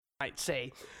might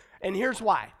say. And here's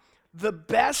why. The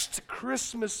best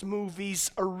Christmas movies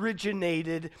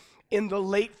originated in the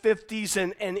late 50s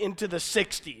and into the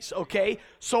 60s, okay?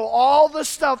 So all the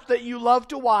stuff that you love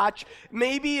to watch,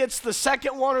 maybe it's the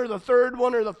second one or the third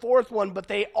one or the fourth one, but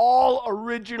they all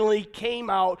originally came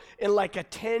out in like a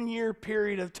 10-year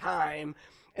period of time,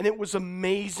 and it was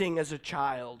amazing as a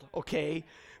child, okay?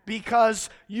 Because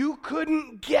you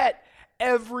couldn't get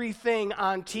everything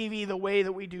on TV the way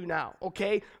that we do now,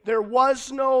 okay? There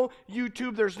was no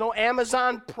YouTube, there's no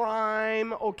Amazon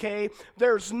Prime, okay?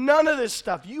 There's none of this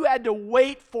stuff. You had to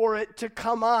wait for it to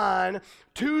come on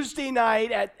Tuesday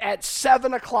night at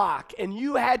 7 o'clock, and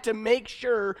you had to make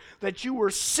sure that you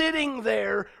were sitting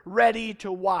there ready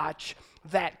to watch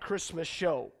that Christmas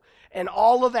show. And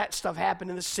all of that stuff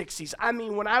happened in the 60s. I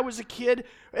mean, when I was a kid,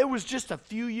 it was just a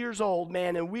few years old,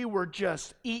 man, and we were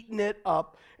just eating it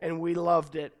up, and we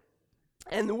loved it.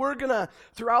 And we're going to,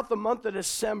 throughout the month of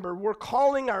December, we're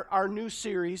calling our new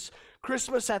series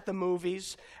Christmas at the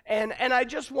Movies. And I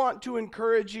just want to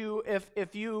encourage you, if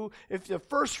the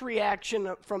first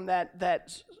reaction from that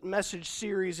message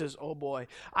series is, oh boy,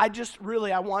 I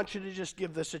want you to just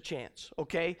give this a chance,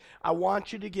 okay? I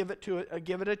want you to give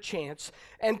it a chance.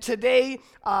 And today,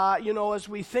 as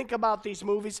we think about these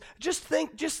movies, just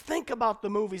think about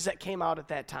the movies that came out at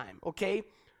that time, okay?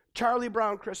 Charlie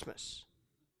Brown Christmas,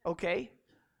 okay?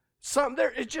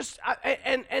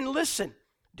 And listen,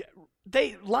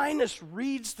 Linus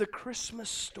reads the Christmas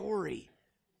story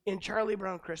in Charlie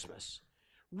Brown Christmas.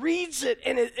 Reads it,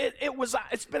 and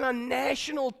it's been on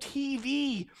national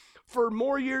TV for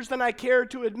more years than I care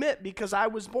to admit, because I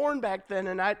was born back then,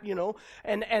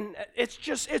 and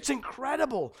it's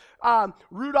incredible.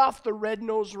 Rudolph the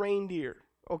Red-Nosed Reindeer,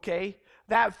 okay?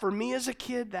 That for me as a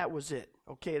kid, that was it.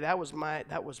 Okay, that was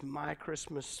my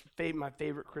Christmas, my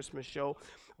favorite Christmas show.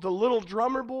 The Little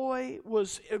Drummer Boy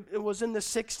was in the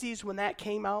 60s when that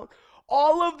came out.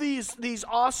 All of these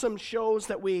awesome shows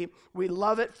that we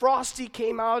love it. Frosty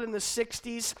came out in the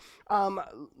 60s.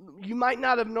 You might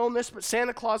not have known this, but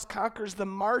Santa Claus Conquers the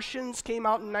Martians came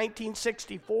out in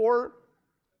 1964.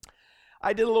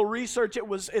 I did a little research.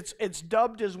 It's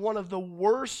dubbed as one of the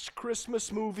worst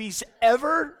Christmas movies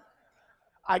ever.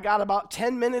 I got about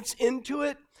 10 minutes into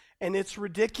it, and it's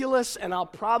ridiculous, and I'll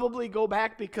probably go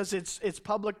back because it's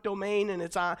public domain, and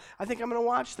it's on. I think I'm going to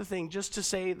watch the thing just to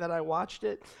say that I watched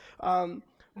it.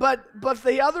 But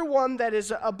the other one that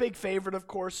is a big favorite, of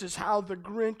course, is How the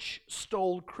Grinch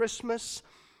Stole Christmas.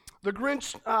 The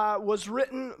Grinch was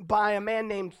written by a man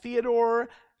named Theodore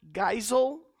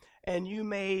Geisel, and you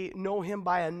may know him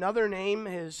by another name.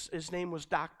 His name was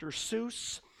Dr.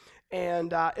 Seuss.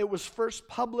 And it was first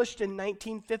published in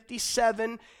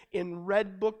 1957 in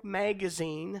Red Book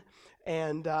magazine,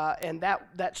 and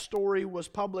that story was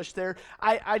published there.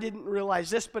 I didn't realize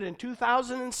this, but in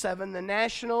 2007, the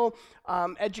National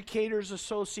Educators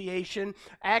Association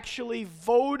actually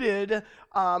voted The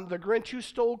Grinch Who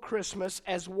Stole Christmas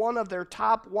as one of their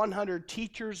top 100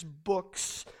 teachers'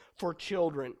 books for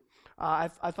children. I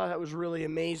thought that was really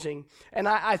amazing. And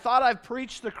I thought I've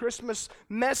preached the Christmas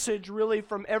message really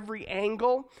from every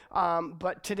angle,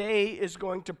 but today is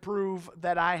going to prove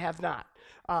that I have not.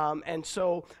 And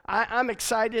so I'm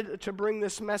excited to bring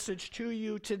this message to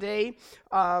you today.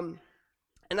 And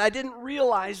I didn't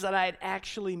realize that I had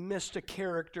actually missed a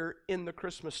character in the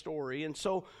Christmas story. And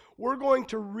so we're going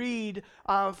to read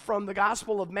from the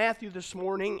Gospel of Matthew this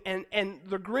morning, and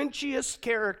the Grinchiest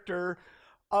character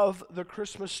of the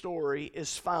Christmas story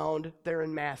is found there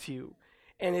in Matthew,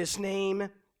 and his name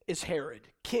is Herod,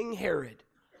 King Herod.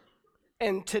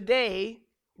 And today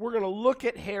we're going to look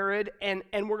at Herod, and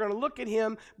we're going to look at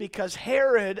him because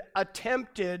Herod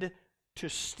attempted to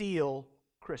steal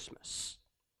Christmas.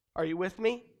 Are you with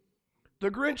me?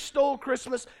 The Grinch stole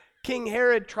Christmas. King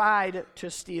Herod tried to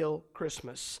steal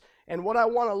Christmas. And what I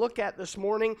want to look at this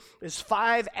morning is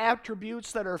 5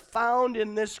 attributes that are found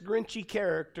in this Grinchy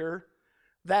character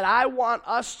that I want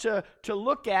us to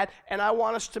look at, and I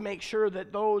want us to make sure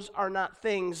that those are not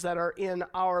things that are in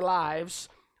our lives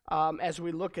as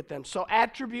we look at them. So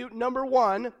attribute number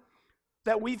 1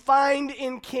 that we find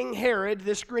in King Herod,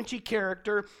 this Grinchy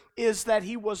character, is that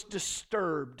he was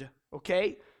disturbed,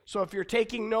 okay? So if you're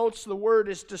taking notes, the word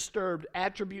is disturbed,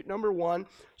 attribute number 1.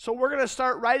 So we're going to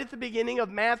start right at the beginning of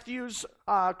Matthew's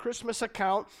Christmas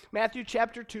account, Matthew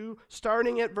chapter 2,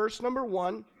 starting at verse number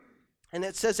 1. And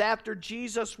it says, after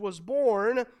Jesus was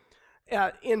born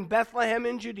in Bethlehem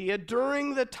in Judea,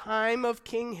 during the time of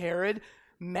King Herod,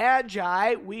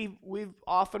 Magi, we've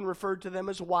often referred to them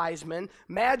as wise men,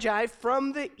 Magi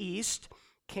from the east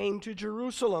came to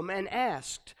Jerusalem and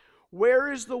asked, where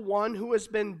is the one who has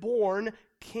been born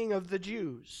King of the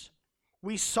Jews.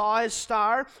 We saw his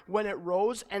star when it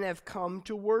rose and have come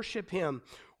to worship him.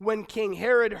 When King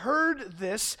Herod heard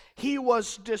this, he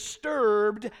was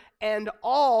disturbed, and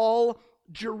all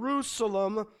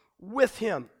Jerusalem with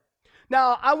him.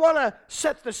 Now, I want to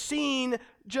set the scene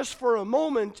just for a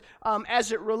moment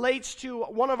as it relates to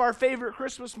one of our favorite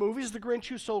Christmas movies, The Grinch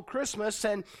Who Stole Christmas.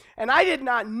 And I did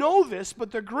not know this,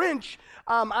 but The Grinch,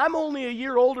 I'm only a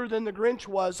year older than The Grinch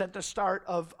was at the start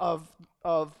of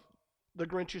The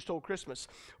Grinch Who Stole Christmas.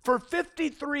 For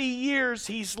 53 years,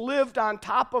 he's lived on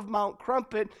top of Mount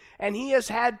Crumpet, and he has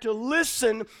had to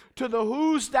listen to the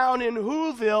Who's down in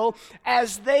Whoville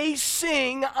as they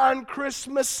sing on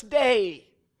Christmas Day.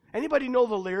 Anybody know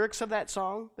the lyrics of that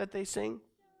song that they sing?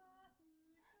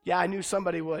 Yeah, I knew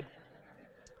somebody would.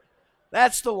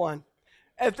 That's the one.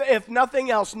 If nothing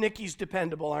else, Nikki's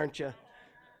dependable, aren't you?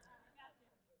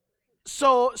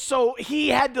 So he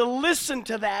had to listen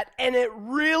to that, and it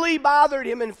really bothered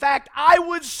him. In fact, I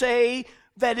would say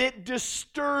that it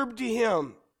disturbed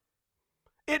him.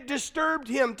 It disturbed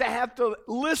him to have to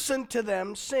listen to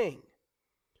them sing.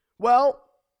 Well,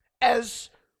 as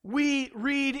we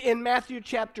read in Matthew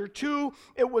chapter 2,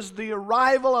 it was the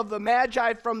arrival of the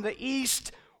Magi from the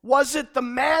east. Was it the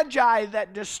Magi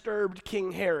that disturbed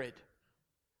King Herod?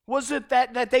 Was it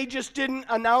that they just didn't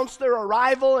announce their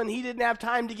arrival and he didn't have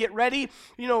time to get ready?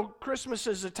 You know, Christmas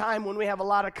is a time when we have a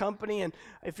lot of company, and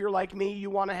if you're like me,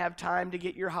 you want to have time to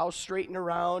get your house straightened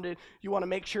around and you want to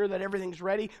make sure that everything's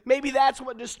ready. Maybe that's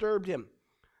what disturbed him.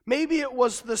 Maybe it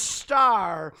was the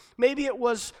star. Maybe it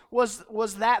was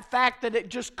that fact that it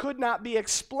just could not be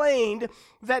explained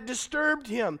that disturbed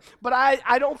him. But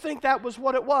I don't think that was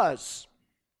what it was.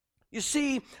 You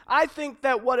see, I think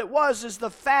that what it was is the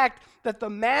fact that the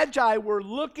Magi were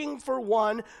looking for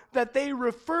one that they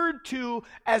referred to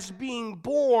as being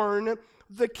born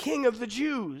the King of the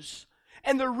Jews.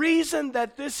 And the reason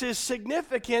that this is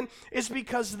significant is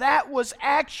because that was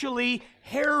actually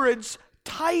Herod's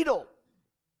title.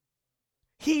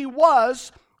 He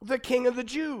was the King of the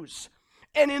Jews.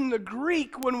 And in the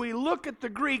Greek, when we look at the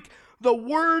Greek, the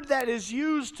word that is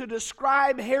used to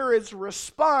describe Herod's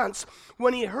response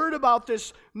when he heard about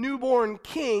this newborn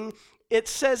king, it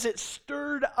says it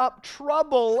stirred up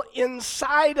trouble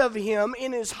inside of him,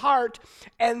 in his heart,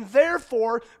 and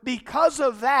therefore, because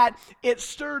of that, it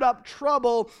stirred up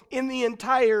trouble in the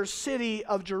entire city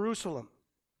of Jerusalem.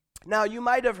 Now, you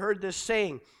might have heard this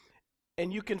saying,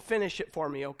 and you can finish it for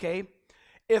me, okay?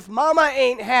 If mama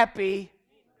ain't happy,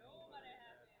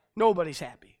 nobody's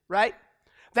happy, right?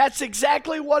 That's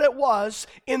exactly what it was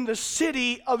in the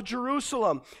city of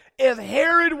Jerusalem. If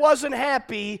Herod wasn't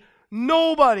happy,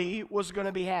 nobody was going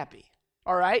to be happy,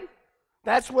 all right?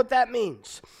 That's what that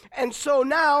means. And so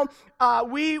now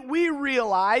we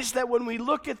realize that when we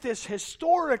look at this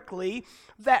historically,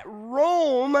 that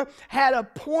Rome had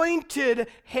appointed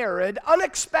Herod,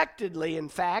 unexpectedly in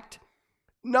fact,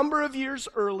 number of years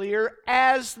earlier,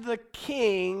 as the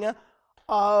king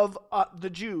of the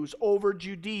Jews over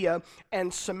Judea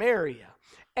and Samaria.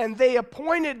 And they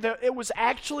appointed, it was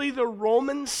actually the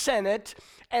Roman Senate,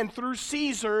 and through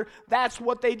Caesar, that's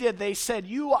what they did. They said,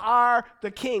 you are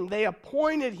the king. They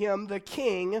appointed him the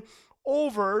king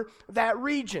over that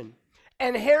region.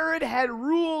 And Herod had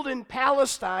ruled in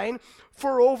Palestine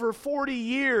for over 40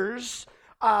 years,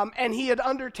 and he had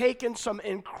undertaken some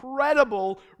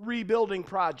incredible rebuilding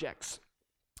projects.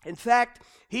 In fact,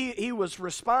 he was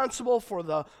responsible for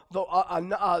the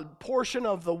portion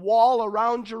of the wall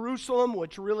around Jerusalem,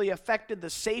 which really affected the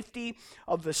safety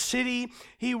of the city.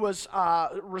 He was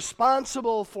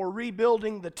responsible for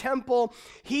rebuilding the temple.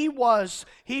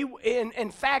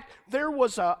 In fact, there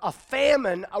was a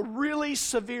famine, a really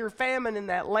severe famine in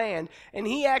that land, and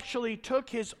he actually took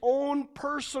his own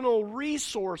personal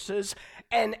resources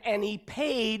and he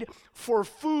paid for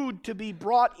food to be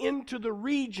brought into the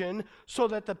region so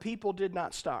that the people did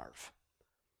not starve.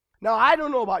 Now, I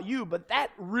don't know about you, but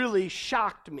that really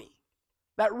shocked me.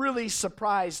 That really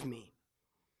surprised me.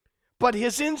 But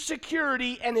his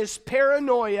insecurity and his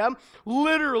paranoia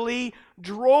literally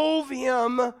drove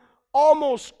him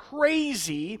almost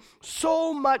crazy,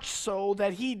 so much so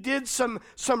that he did some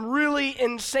really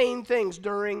insane things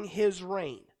during his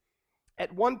reign.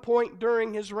 At one point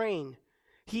during his reign,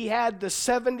 he had the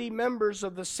 70 members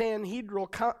of the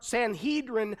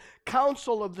Sanhedrin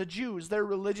Council of the Jews, their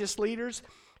religious leaders,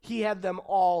 he had them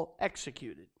all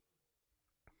executed.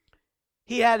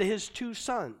 He had his 2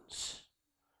 sons.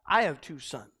 I have 2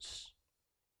 sons.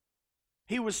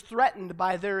 He was threatened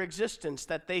by their existence,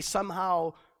 that they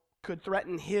somehow could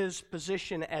threaten his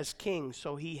position as king,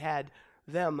 so he had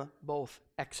them both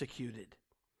executed.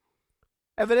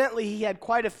 Evidently, he had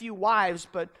quite a few wives,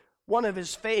 but one of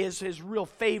his real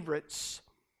favorites,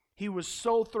 he was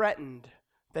so threatened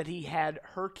that he had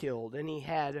her killed, and he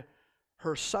had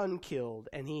her son killed,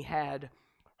 and he had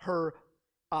her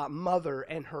mother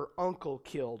and her uncle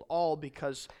killed, all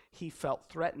because he felt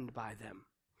threatened by them.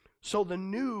 So the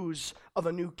news of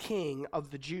a new king of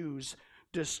the Jews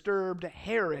disturbed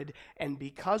Herod, and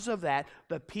because of that,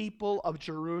 the people of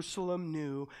Jerusalem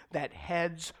knew that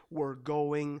heads were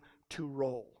going to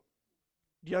roll.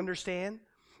 Do you understand?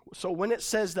 So when it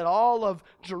says that all of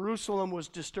Jerusalem was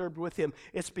disturbed with him,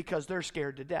 it's because they're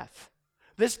scared to death.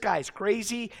 This guy's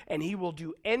crazy, and he will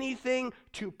do anything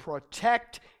to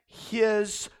protect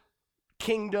his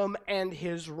kingdom and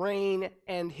his reign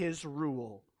and his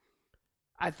rule.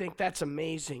 I think that's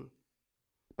amazing.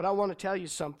 But I want to tell you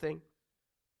something.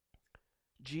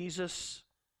 Jesus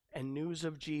and news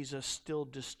of Jesus still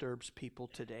disturbs people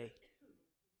today.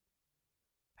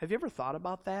 Have you ever thought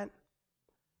about that?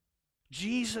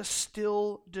 Jesus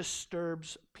still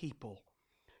disturbs people.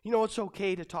 You know, it's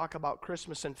okay to talk about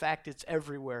Christmas. In fact, it's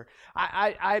everywhere.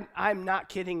 I'm not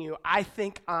kidding you. I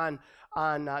think on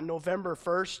November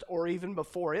 1st or even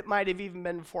before, it might have even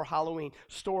been before Halloween,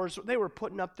 stores, they were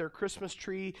putting up their Christmas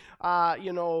tree,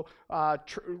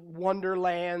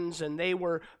 wonderlands, and they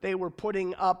were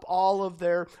putting up all of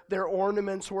their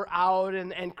ornaments were out,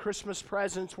 and Christmas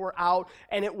presents were out,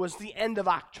 and it was the end of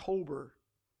October.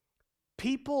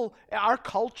 People, our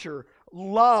culture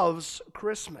loves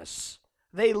Christmas.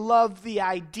 They love the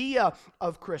idea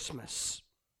of Christmas.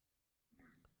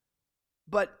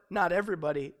 But not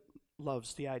everybody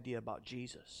loves the idea about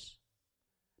Jesus.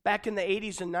 Back in the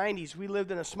 80s and 90s, we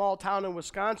lived in a small town in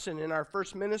Wisconsin in our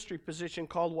first ministry position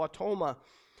called Wautoma.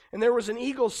 And there was an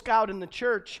Eagle Scout in the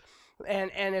church. And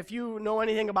if you know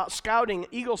anything about scouting,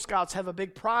 Eagle Scouts have a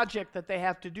big project that they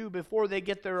have to do before they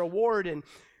get their award. And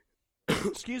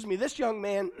excuse me, this young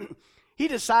man, he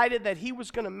decided that he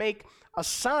was going to make a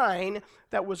sign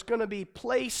that was going to be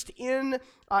placed in,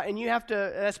 and you have to,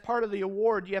 as part of the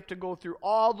award, you have to go through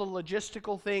all the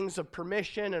logistical things of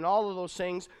permission and all of those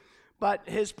things. But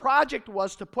his project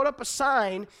was to put up a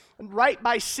sign right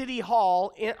by City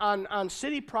Hall on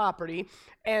city property,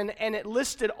 and it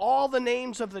listed all the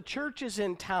names of the churches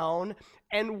in town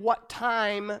and what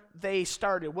time they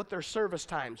started, what their service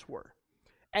times were.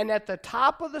 And at the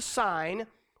top of the sign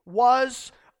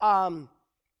was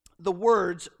the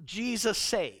words, Jesus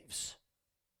saves.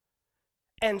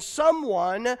 And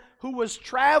someone who was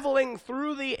traveling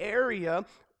through the area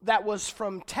that was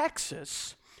from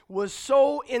Texas was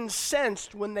so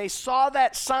incensed when they saw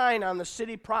that sign on the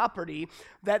city property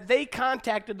that they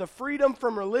contacted the Freedom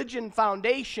from Religion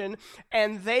Foundation,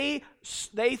 and they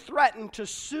threatened to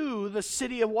sue the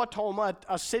city of Wautoma,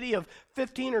 a city of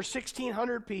 1,500 or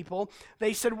 1,600 people.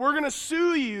 They said, we're going to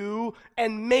sue you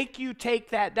and make you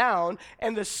take that down.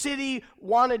 And the city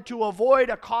wanted to avoid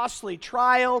a costly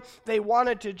trial. They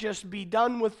wanted to just be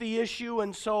done with the issue,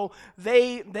 and so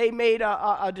they made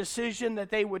a decision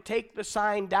that they would take the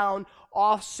sign down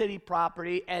off city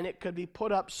property, and it could be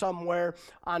put up somewhere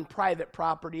on private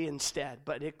property instead,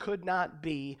 but it could not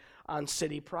be on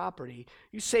city property.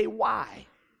 You say, why?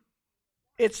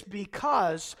 It's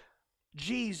because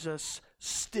Jesus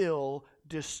still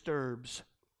disturbs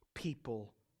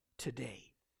people today.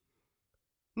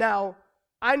 Now,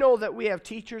 I know that we have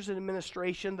teachers and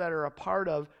administration that are a part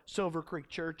of Silver Creek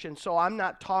Church, and so I'm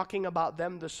not talking about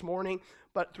them this morning,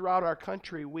 but throughout our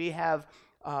country we have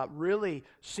really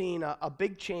seen a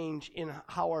big change in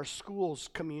how our schools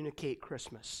communicate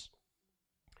Christmas.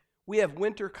 We have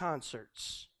winter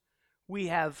concerts. We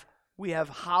have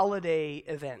holiday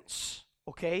events,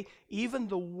 okay? Even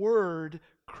the word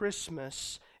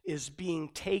Christmas is being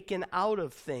taken out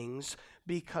of things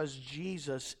because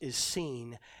Jesus is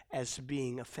seen as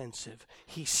being offensive.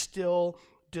 He still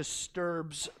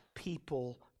disturbs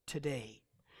people today.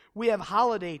 We have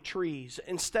holiday trees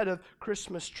instead of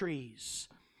Christmas trees.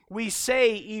 We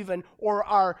say even, or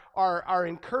are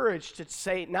encouraged to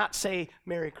say, not say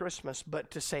Merry Christmas,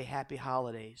 but to say Happy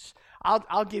Holidays.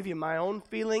 I'll give you my own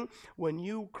feeling. When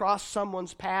you cross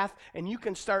someone's path, and you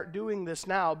can start doing this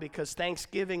now because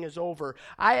Thanksgiving is over.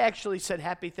 I actually said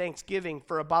Happy Thanksgiving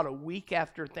for about a week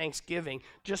after Thanksgiving,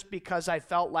 just because I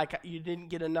felt like you didn't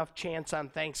get enough chance on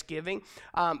Thanksgiving.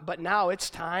 But now it's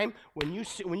time, when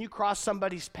you cross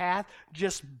somebody's path,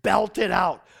 just belt it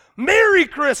out. Merry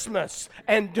Christmas!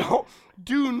 And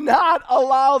do not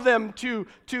allow them to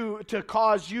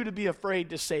cause you to be afraid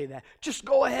to say that. Just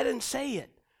go ahead and say it.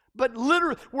 But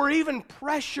literally, we're even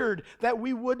pressured that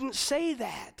we wouldn't say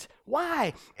that.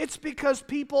 Why? It's because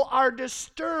people are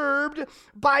disturbed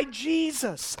by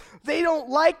Jesus. They don't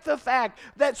like the fact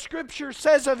that Scripture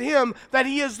says of him that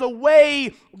he is the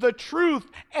way, the truth,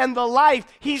 and the life.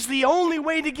 He's the only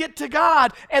way to get to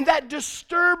God, and that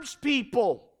disturbs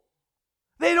people.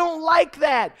 They don't like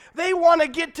that. They want to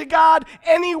get to God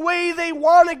any way they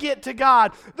want to get to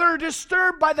God. They're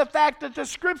disturbed by the fact that the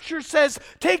Scripture says,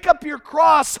 take up your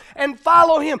cross and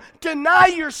follow him. Deny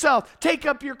yourself, take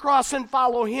up your cross and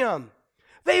follow him.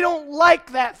 They don't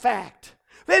like that fact.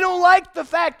 They don't like the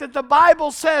fact that the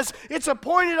Bible says it's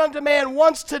appointed unto man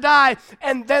once to die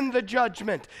and then the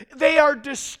judgment. They are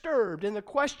disturbed. And the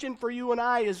question for you and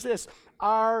I is this: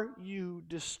 are you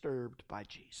disturbed by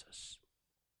Jesus?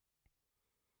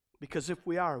 Because if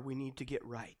we are, we need to get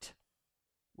right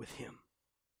with him.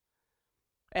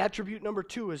 Attribute number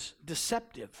 2 is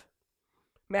deceptive.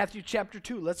 Matthew chapter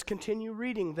 2, let's continue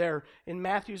reading there in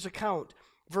Matthew's account.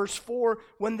 Verse 4,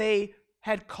 when they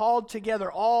had called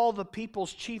together all the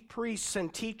people's chief priests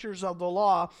and teachers of the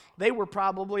law, they were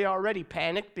probably already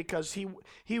panicked because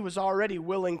he was already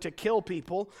willing to kill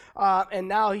people, and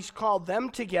now he's called them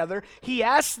together. He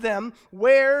asked them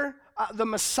where the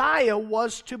Messiah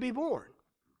was to be born.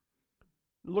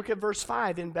 Look at verse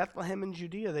 5. In Bethlehem in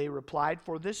Judea, they replied,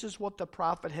 for this is what the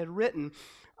prophet had written.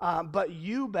 But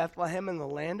you, Bethlehem, in the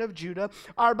land of Judah,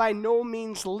 are by no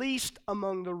means least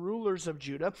among the rulers of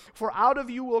Judah, for out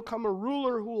of you will come a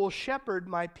ruler who will shepherd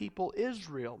my people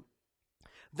Israel.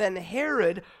 Then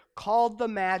Herod called the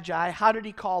Magi. How did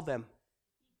he call them?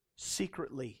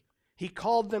 Secretly. He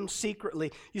called them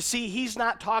secretly. You see, he's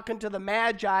not talking to the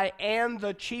Magi and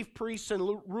the chief priests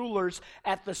and rulers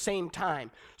at the same time.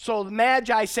 So the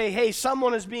Magi say, hey,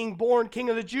 someone is being born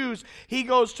King of the Jews. He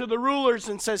goes to the rulers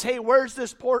and says, hey, where's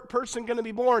this person going to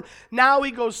be born? Now he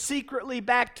goes secretly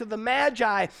back to the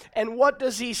Magi. And what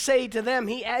does he say to them?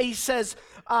 He says,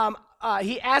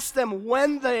 he asked them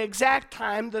when the exact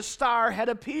time the star had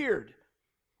appeared.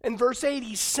 In verse 8,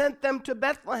 he sent them to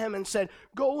Bethlehem and said,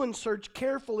 go and search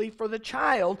carefully for the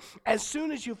child. As soon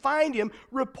as you find him,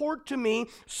 report to me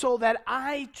so that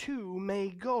I too may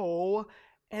go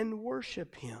and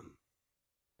worship him.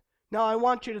 Now, I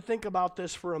want you to think about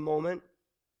this for a moment.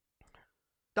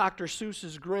 Dr.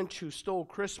 Seuss's Grinch Who Stole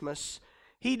Christmas,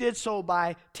 he did so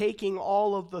by taking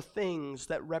all of the things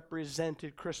that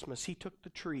represented Christmas. He took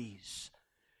the trees.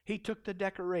 He took the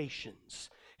decorations.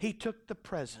 He took the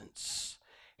presents.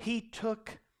 He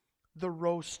took the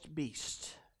roast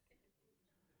beast.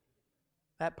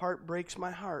 That part breaks my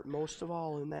heart most of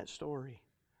all in that story,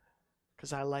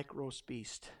 because I like roast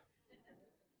beast.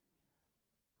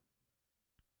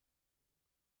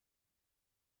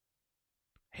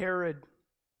 Herod,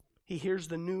 he hears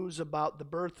the news about the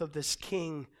birth of this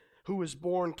king who was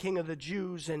born King of the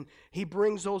Jews, and he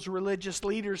brings those religious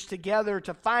leaders together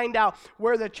to find out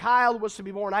where the child was to be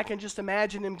born. I can just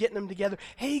imagine him getting them together.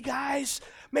 Hey guys,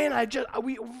 man,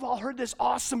 we've all heard this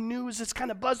awesome news. It's kind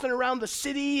of buzzing around the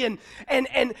city, and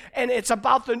it's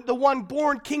about the one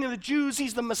born King of the Jews.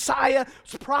 He's the Messiah.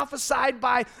 It's prophesied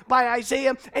by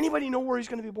Isaiah. Anybody know where he's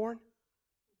going to be born?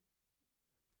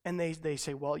 And they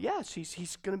say, well, yes,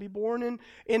 he's going to be born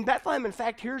in Bethlehem. In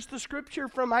fact, here's the scripture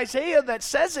from Isaiah that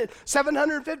says it.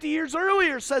 750 years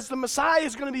earlier says the Messiah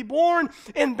is going to be born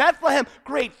in Bethlehem.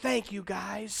 Great, thank you,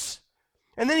 guys.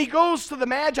 And then he goes to the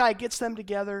Magi, gets them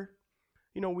together.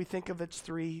 You know, we think of it's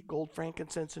 3, gold,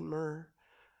 frankincense, and myrrh.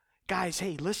 Guys,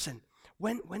 hey, listen,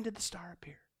 when did the star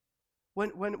appear?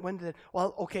 When did it?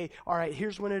 Well, okay, all right,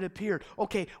 here's when it appeared.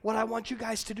 Okay, what I want you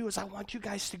guys to do is I want you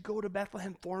guys to go to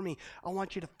Bethlehem for me. I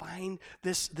want you to find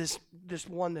this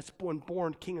one that's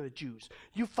born King of the Jews.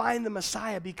 You find the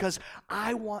Messiah because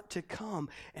I want to come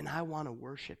and I want to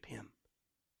worship him.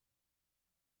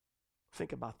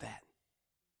 Think about that.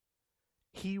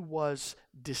 He was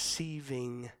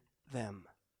deceiving them.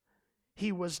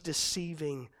 He was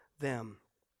deceiving them.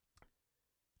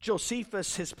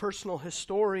 Josephus, his personal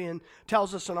historian,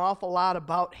 tells us an awful lot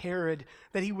about Herod,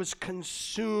 that he was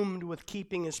consumed with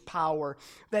keeping his power,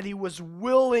 that he was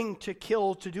willing to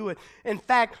kill to do it. In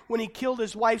fact, when he killed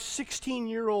his wife's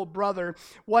 16-year-old brother,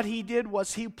 what he did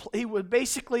was he was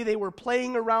basically, they were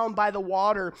playing around by the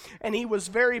water, and he was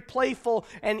very playful.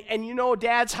 And you know,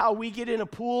 dads, how we get in a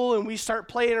pool and we start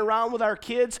playing around with our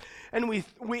kids, and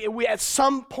we at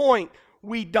some point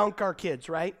we dunk our kids,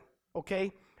 right?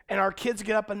 Okay? And our kids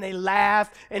get up and they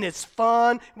laugh, and it's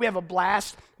fun. We have a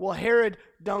blast. Well, Herod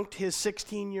dunked his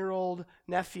 16-year-old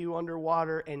nephew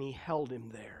underwater, and he held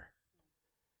him there,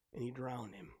 and he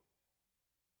drowned him.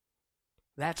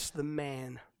 That's the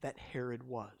man that Herod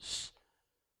was.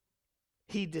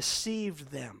 He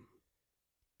deceived them.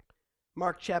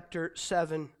 Mark chapter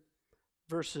 7,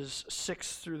 verses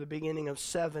 6 through the beginning of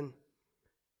 7,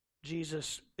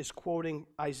 Jesus is quoting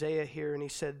Isaiah here, and he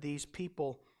said, "These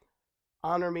people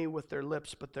honor me with their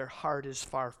lips, but their heart is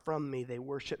far from me. They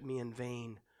worship me in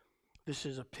vain." This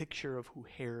is a picture of who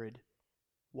Herod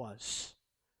was.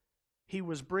 He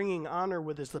was bringing honor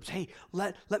with his lips. Hey,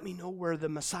 let me know where the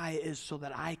Messiah is so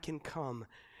that I can come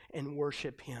and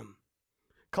worship him.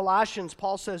 Colossians,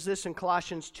 Paul says this in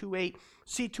Colossians 2:8,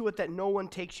 "See to it that no one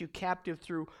takes you captive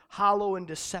through hollow and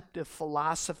deceptive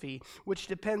philosophy, which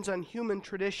depends on human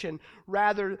tradition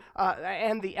rather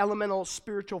and the elemental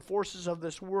spiritual forces of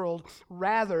this world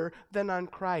rather than on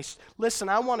Christ." Listen,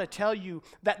 I want to tell you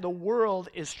that the world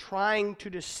is trying to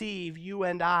deceive you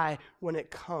and I when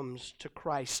it comes to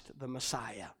Christ the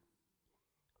Messiah.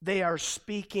 They are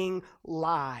speaking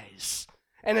lies.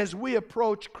 And as we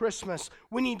approach Christmas,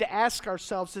 we need to ask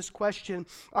ourselves this question: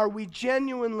 are we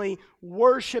genuinely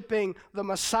worshiping the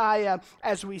Messiah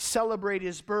as we celebrate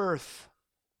his birth?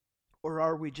 Or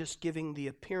are we just giving the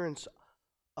appearance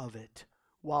of it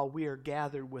while we are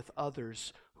gathered with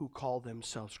others who call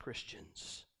themselves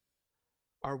Christians?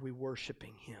 Are we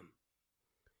worshiping him?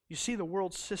 You see, the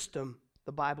world system,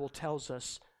 the Bible tells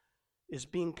us, is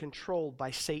being controlled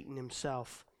by Satan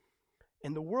himself.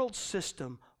 And the world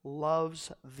system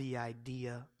loves the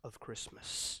idea of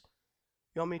Christmas.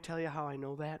 You want me to tell you how I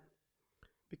know that?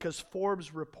 Because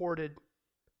Forbes reported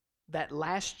that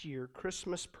last year,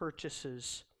 Christmas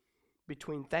purchases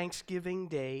between Thanksgiving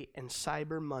Day and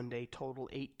Cyber Monday total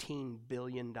 $18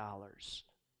 billion.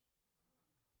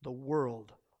 The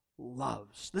world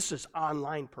loves, this is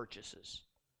online purchases.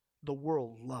 The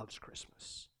world loves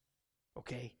Christmas.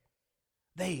 Okay?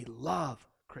 They love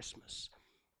Christmas.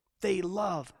 They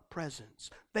love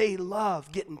presents. They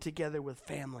love getting together with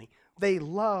family. They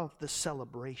love the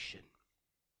celebration.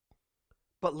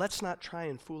 But let's not try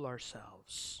and fool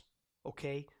ourselves,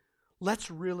 okay?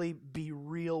 Let's really be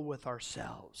real with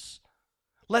ourselves.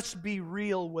 Let's be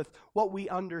real with what we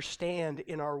understand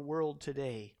in our world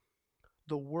today.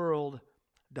 The world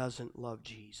doesn't love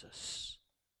Jesus.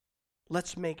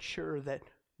 Let's make sure that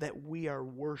we are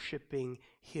worshiping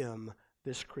him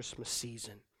this Christmas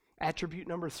season. Attribute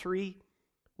number 3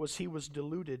 was he was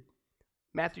deluded.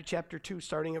 Matthew chapter 2,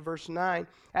 starting at verse 9.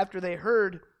 After they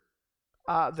heard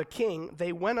the king,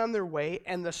 they went on their way,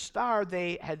 and the star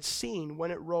they had seen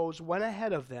when it rose went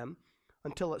ahead of them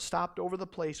until it stopped over the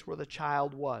place where the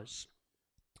child was.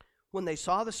 When they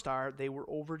saw the star, they were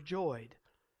overjoyed.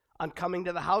 On coming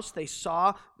to the house, they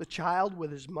saw the child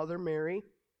with his mother Mary,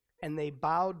 and they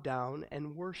bowed down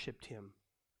and worshipped him.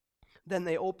 Then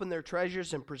they opened their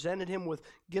treasures and presented him with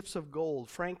gifts of gold,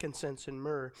 frankincense, and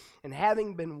myrrh. And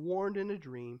having been warned in a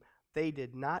dream, they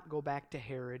did not go back to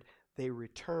Herod. They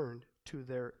returned to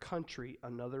their country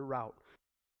another route.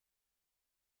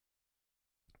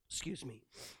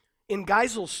 In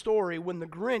Geisel's story, when the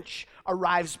Grinch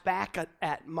arrives back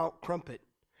at Mount Crumpet,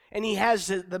 and he has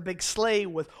the big sleigh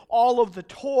with all of the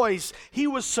toys, he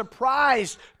was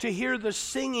surprised to hear the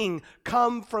singing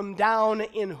come from down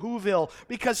in Whoville,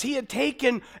 because he had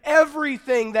taken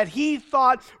everything that he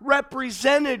thought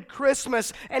represented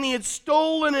Christmas and he had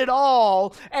stolen it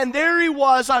all. And there he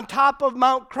was on top of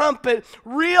Mount Crumpet,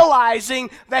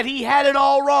 realizing that he had it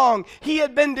all wrong. He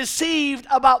had been deceived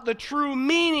about the true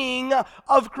meaning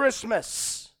of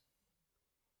Christmas.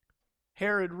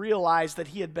 Herod realized that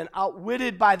he had been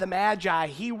outwitted by the Magi.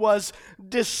 He was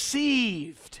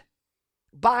deceived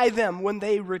by them when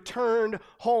they returned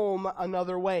home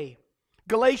another way.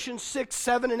 Galatians 6,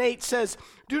 7, and 8 says,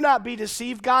 "Do not be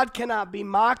deceived. God cannot be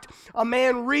mocked. A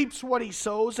man reaps what he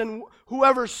sows, and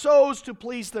whoever sows to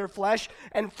please their flesh,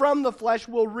 and from the flesh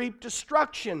will reap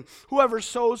destruction. Whoever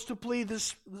sows to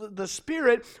please the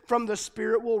Spirit, from the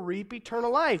Spirit will reap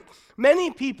eternal life."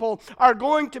 Many people are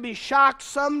going to be shocked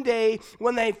someday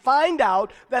when they find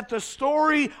out that the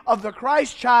story of the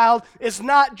Christ child is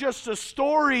not just a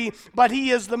story, but he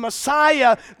is the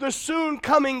Messiah, the soon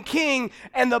coming King.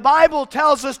 And the Bible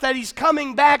tells us that he's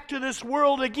coming back to this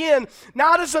world again,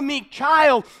 not as a meek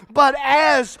child, but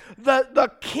as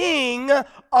the King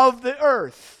of the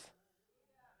earth.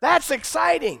 That's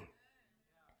exciting.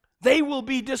 They will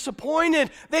be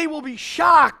disappointed. They will be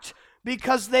shocked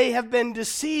because they have been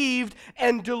deceived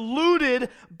and deluded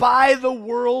by the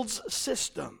world's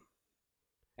system.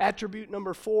 Attribute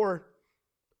number 4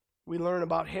 we learn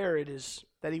about Herod is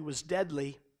that he was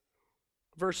deadly.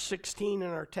 Verse 16 in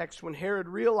our text, when Herod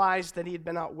realized that he had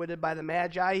been outwitted by the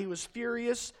Magi, he was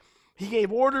furious. He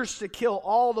gave orders to kill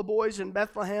all the boys in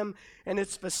Bethlehem and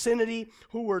its vicinity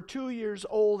who were 2 years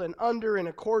old and under, in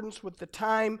accordance with the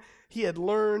time he had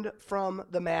learned from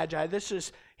the Magi. This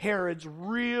is Herod's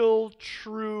real,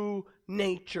 true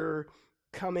nature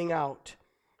coming out.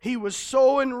 He was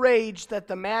so enraged that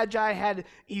the Magi had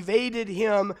evaded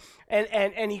him,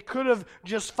 and he could have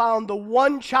just found the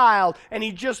one child, and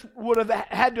he just would have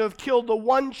had to have killed the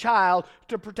one child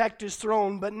to protect his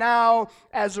throne. But now,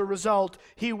 as a result,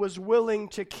 he was willing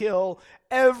to kill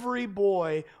every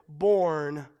boy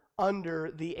born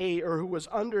under the age, or who was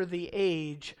under the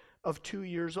age of 2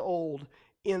 years old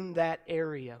in that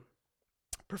area.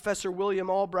 Professor William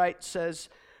Albright says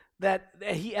that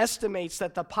he estimates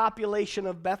that the population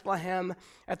of Bethlehem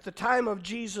at the time of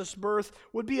Jesus' birth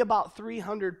would be about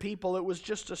 300 people. It was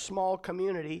just a small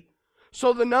community.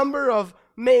 So the number of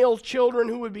male children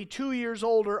who would be 2 years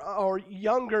old or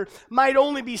younger might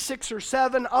only be 6 or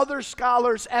 7. Other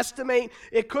scholars estimate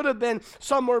it could have been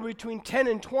somewhere between 10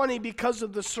 and 20 because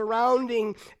of the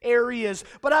surrounding areas.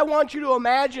 But I want you to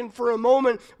imagine for a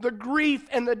moment the grief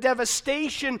and the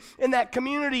devastation in that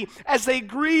community as they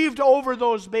grieved over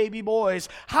those baby boys.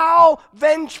 How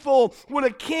vengeful would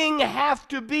a king have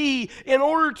to be in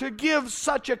order to give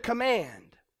such a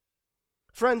command?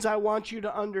 Friends, I want you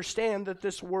to understand that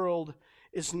this world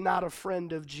is not a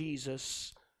friend of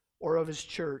Jesus or of his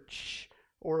church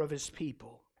or of his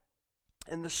people.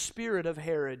 And the spirit of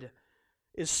Herod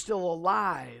is still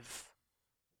alive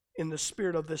in the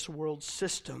spirit of this world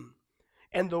system.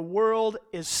 And the world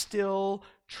is still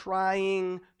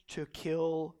trying to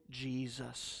kill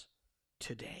Jesus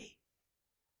today.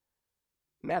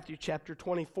 Matthew chapter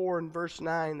 24 and verse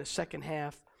 9, the second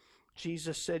half,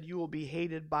 Jesus said, "You will be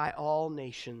hated by all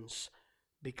nations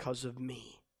because of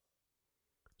me."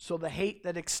 So the hate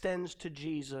that extends to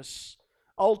Jesus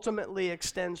ultimately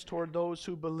extends toward those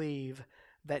who believe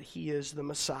that he is the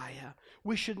Messiah.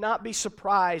 We should not be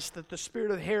surprised that the spirit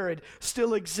of Herod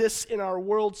still exists in our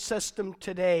world system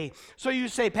today. So you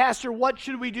say, "Pastor, what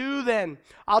should we do then?"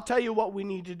 I'll tell you what we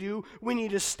need to do. We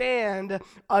need to stand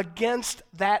against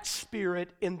that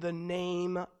spirit in the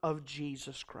name of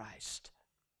Jesus Christ.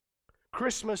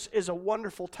 Christmas is a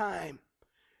wonderful time,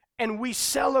 and we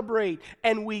celebrate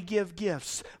and we give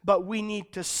gifts, but we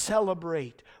need to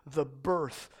celebrate the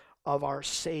birth of our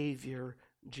Savior,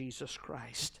 Jesus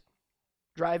Christ.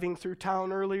 Driving through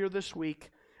town earlier this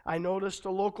week, I noticed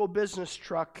a local business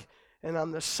truck, and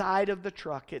on the side of the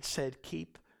truck it said,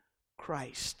 "Keep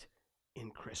Christ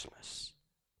in Christmas."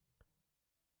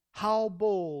 How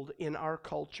bold in our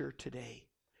culture today.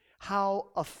 How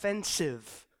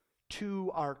offensive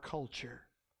to our culture.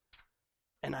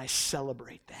 And I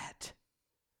celebrate that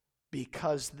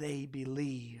because they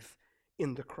believe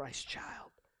in the Christ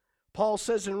child. Paul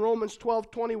says in Romans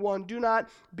 12:21, "Do not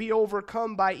be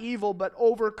overcome by evil, but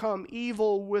overcome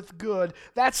evil with good."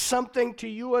 That's something to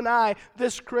you and I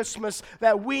this Christmas,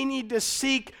 that we need to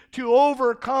seek to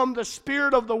overcome the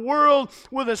spirit of the world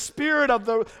with a spirit of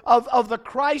the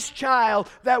Christ child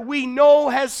that we know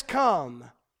has come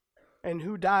and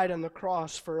who died on the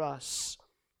cross for us.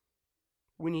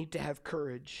 We need to have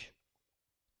courage.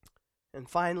 And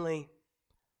finally,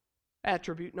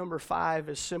 attribute number 5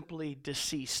 is simply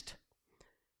deceased.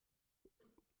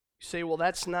 You say, well,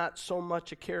 that's not so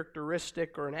much a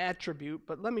characteristic or an attribute,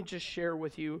 but let me just share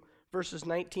with you verses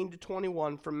 19 to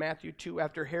 21 from Matthew 2.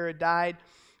 After Herod died,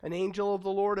 an angel of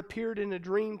the Lord appeared in a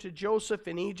dream to Joseph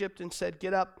in Egypt and said,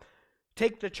 "Get up,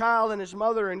 take the child and his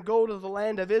mother and go to the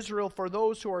land of Israel, for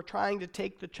those who are trying to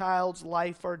take the child's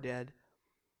life are dead."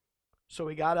 So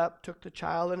he got up, took the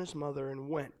child and his mother, and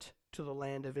went to the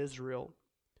land of Israel.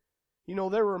 You know,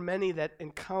 there were many that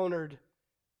encountered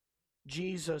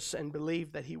Jesus and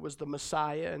believed that he was the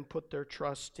Messiah and put their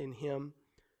trust in him.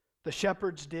 The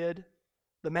shepherds did,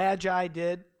 the Magi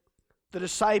did, the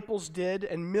disciples did,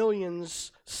 and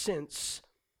millions since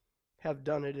have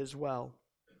done it as well.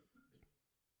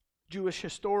 Jewish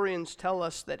historians tell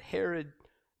us that Herod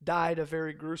died a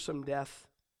very gruesome death.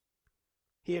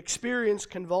 He experienced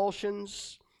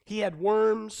convulsions, he had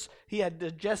worms, he had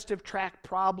digestive tract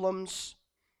problems,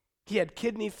 he had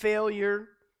kidney failure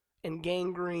and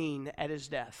gangrene at his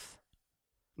death.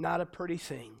 Not a pretty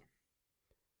thing.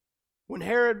 When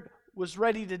Herod was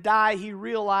ready to die, he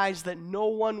realized that no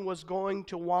one was going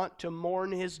to want to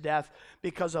mourn his death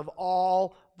because of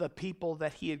all the people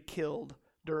that he had killed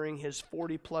during his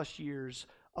 40-plus years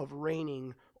of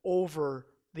reigning over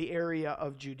the area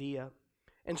of Judea.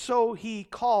 And so he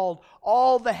called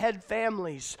all the head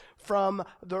families from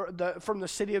the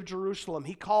city of Jerusalem.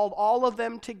 He called all of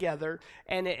them together,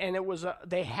 and it was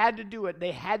they had to do it.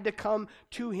 They had to come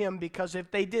to him, because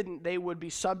if they didn't, they would be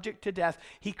subject to death.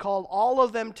 He called all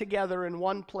of them together in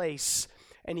one place,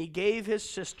 and he gave his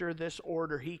sister this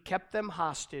order. He kept them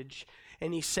hostage,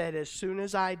 and he said, as soon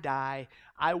as I die,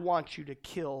 I want you to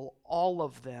kill all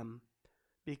of them,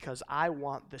 because I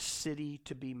want the city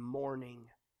to be mourning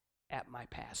at my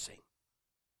passing.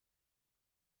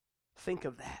 Think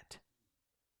of that.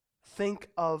 Think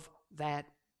of that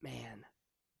man.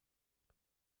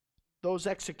 Those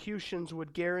executions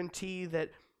would guarantee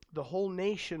that the whole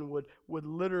nation would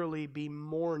literally be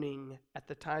mourning at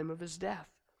the time of his death.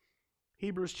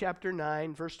 Hebrews chapter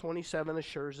 9, verse 27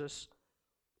 assures us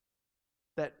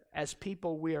that as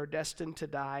people we are destined to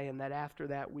die, and that after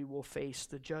that we will face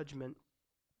the judgment.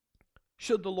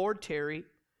 Should the Lord tarry,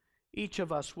 each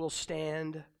of us will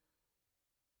stand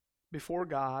before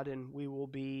God, and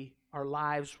our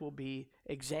lives will be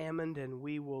examined, and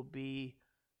we will be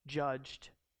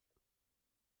judged.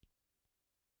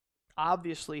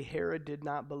 Obviously, Herod did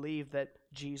not believe that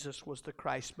Jesus was the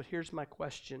Christ, but here's my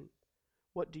question.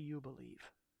 What do you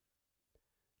believe?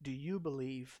 Do you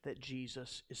believe that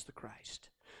Jesus is the Christ?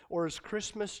 Or is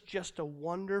Christmas just a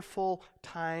wonderful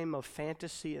time of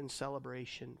fantasy and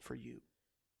celebration for you?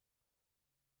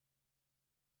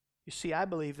 You see, I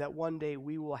believe that one day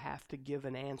we will have to give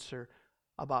an answer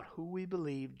about who we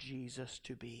believe Jesus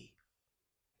to be.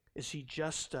 Is he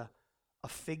just a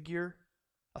figure,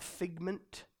 a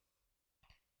figment,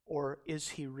 or is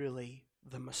he really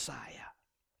the Messiah?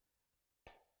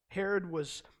 Herod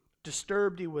was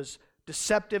disturbed, he was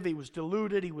deceptive, he was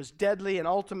deluded, he was deadly, and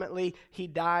ultimately he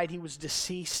died. He was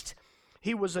deceased.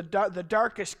 He was the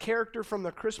darkest character from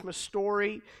the Christmas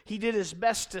story. He did his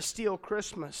best to steal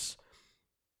Christmas.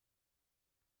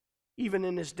 Even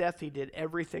in his death, he did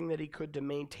everything that he could to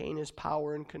maintain his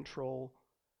power and control.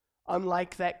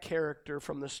 Unlike that character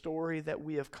from the story that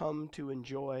we have come to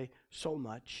enjoy so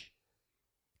much.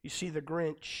 You see, the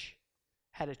Grinch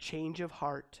had a change of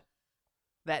heart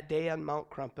that day on Mount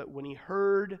Crumpet when he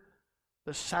heard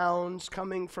the sounds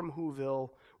coming from Whoville,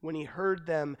 when he heard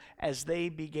them as they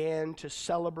began to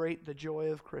celebrate the joy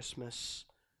of Christmas,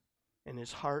 and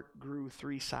his heart grew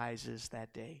 3 sizes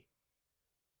that day.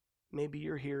 Maybe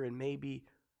you're here and maybe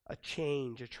a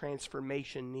change, a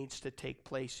transformation needs to take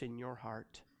place in your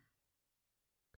heart.